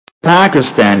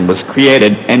Pakistan was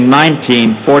created in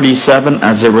 1947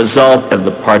 as a result of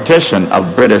the partition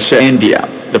of British India.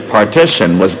 The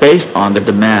partition was based on the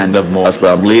demand of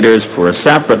Muslim leaders for a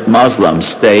separate Muslim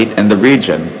state in the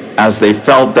region, as they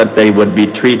felt that they would be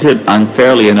treated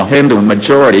unfairly in a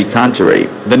Hindu-majority country.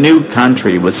 The new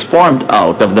country was formed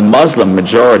out of the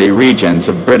Muslim-majority regions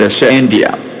of British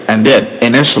India, and it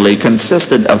initially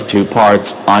consisted of two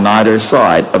parts on either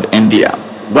side of India: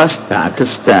 West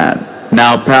Pakistan,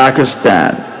 now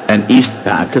Pakistan, and East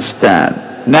Pakistan,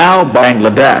 now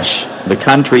Bangladesh. The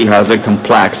country has a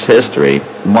complex history,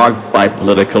 marked by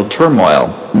political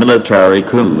turmoil, military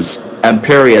coups, and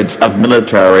periods of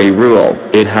military rule.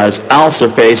 It has also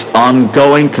faced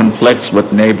ongoing conflicts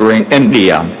with neighboring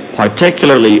India,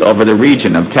 particularly over the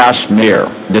region of Kashmir.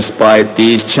 Despite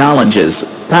these challenges,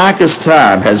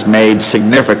 Pakistan has made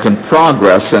significant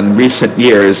progress in recent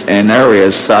years in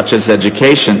areas such as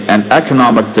education and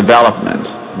economic development.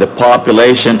 The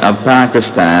population of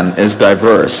Pakistan is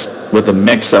diverse, with a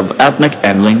mix of ethnic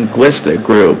and linguistic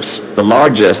groups. The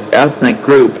largest ethnic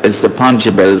group is the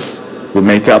Punjabis, who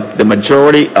make up the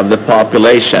majority of the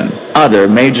population. Other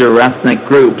major ethnic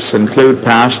groups include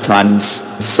Pashtuns,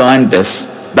 Sindhis,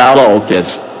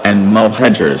 Balochis, and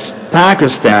Mohajers.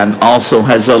 Pakistan also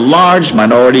has a large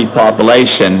minority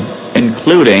population,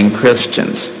 including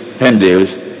Christians,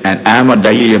 Hindus, and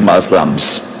Ahmadiyya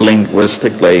Muslims.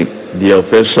 Linguistically, the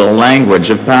official language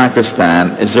of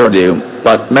Pakistan is Urdu,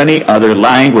 but many other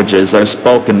languages are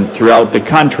spoken throughout the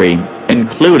country,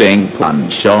 including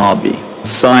Punjabi,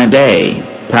 Sindhi,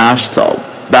 Pashto,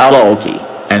 Balochi,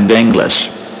 and English.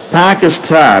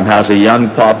 Pakistan has a young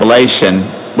population,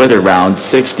 with around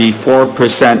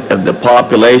 64% of the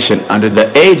population under the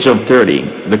age of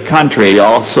 30. The country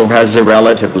also has a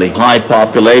relatively high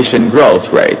population growth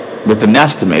rate, with an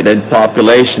estimated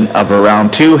population of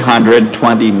around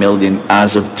 220 million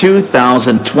as of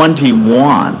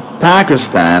 2021.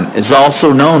 Pakistan is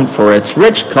also known for its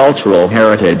rich cultural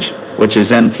heritage, which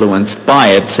is influenced by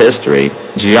its history,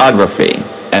 geography,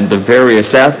 and the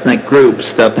various ethnic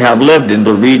groups that have lived in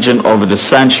the region over the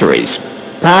centuries.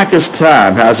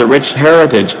 Pakistan has a rich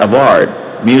heritage of art,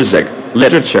 music,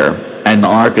 literature, and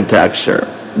architecture,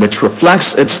 which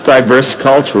reflects its diverse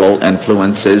cultural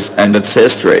influences and its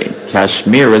history.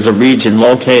 Kashmir is a region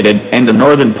located in the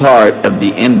northern part of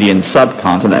the Indian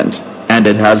subcontinent, and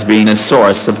it has been a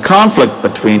source of conflict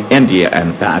between India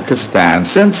and Pakistan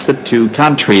since the two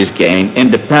countries gained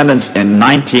independence in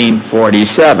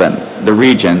 1947. The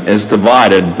region is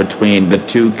divided between the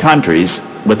two countries,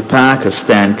 with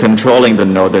Pakistan controlling the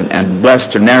northern and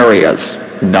western areas,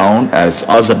 known as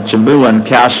Azad Jammu and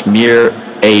Kashmir,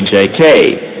 AJK,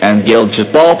 and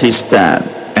Gilgit-Baltistan,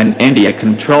 and India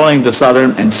controlling the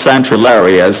southern and central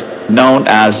areas, known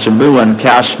as Jammu and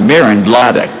Kashmir and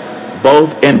Ladakh.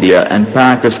 Both India and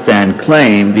Pakistan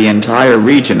claim the entire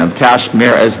region of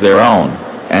Kashmir as their own,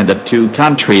 and the two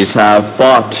countries have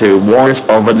fought two wars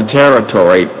over the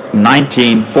territory,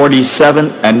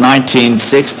 1947 and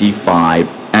 1965,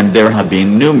 and there have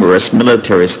been numerous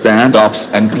military standoffs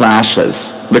and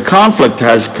clashes. The conflict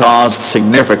has caused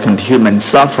significant human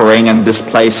suffering and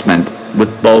displacement,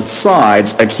 with both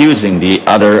sides accusing the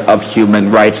other of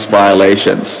human rights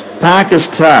violations.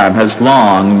 Pakistan has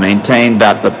long maintained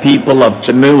that the people of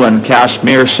Jammu and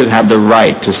Kashmir should have the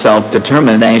right to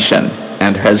self-determination,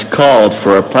 and has called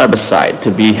for a plebiscite to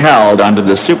be held under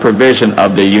the supervision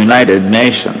of the United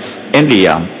Nations.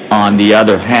 India, on the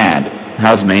other hand,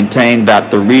 has maintained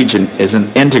that the region is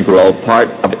an integral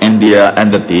part of India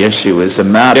and that the issue is a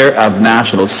matter of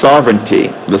national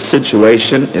sovereignty. The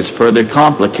situation is further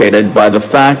complicated by the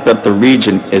fact that the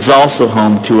region is also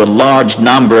home to a large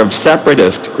number of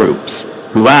separatist groups,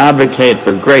 who advocate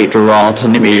for greater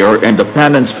autonomy or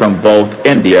independence from both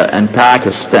India and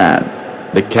Pakistan.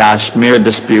 The Kashmir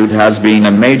dispute has been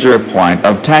a major point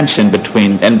of tension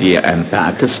between India and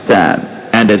Pakistan,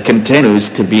 and it continues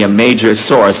to be a major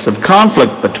source of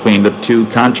conflict between the two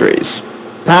countries.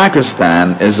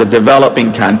 Pakistan is a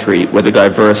developing country with a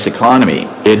diverse economy.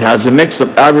 It has a mix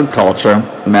of agriculture,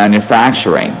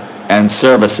 manufacturing, and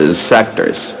services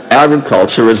sectors.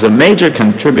 Agriculture is a major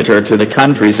contributor to the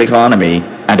country's economy,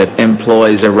 and it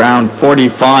employs around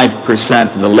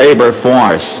 45% of the labor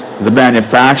force. The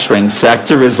manufacturing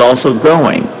sector is also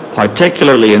growing,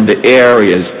 particularly in the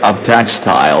areas of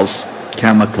textiles,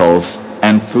 chemicals,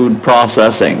 and food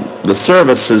processing. The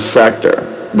services sector,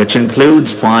 which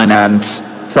includes finance,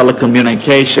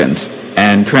 telecommunications,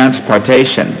 and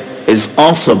transportation, is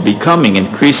also becoming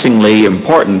increasingly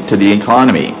important to the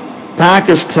economy.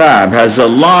 Pakistan has a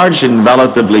large and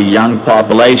relatively young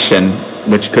population,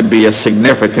 which could be a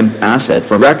significant asset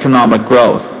for economic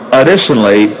growth.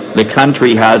 Additionally, the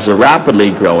country has a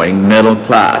rapidly growing middle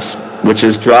class, which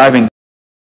is driving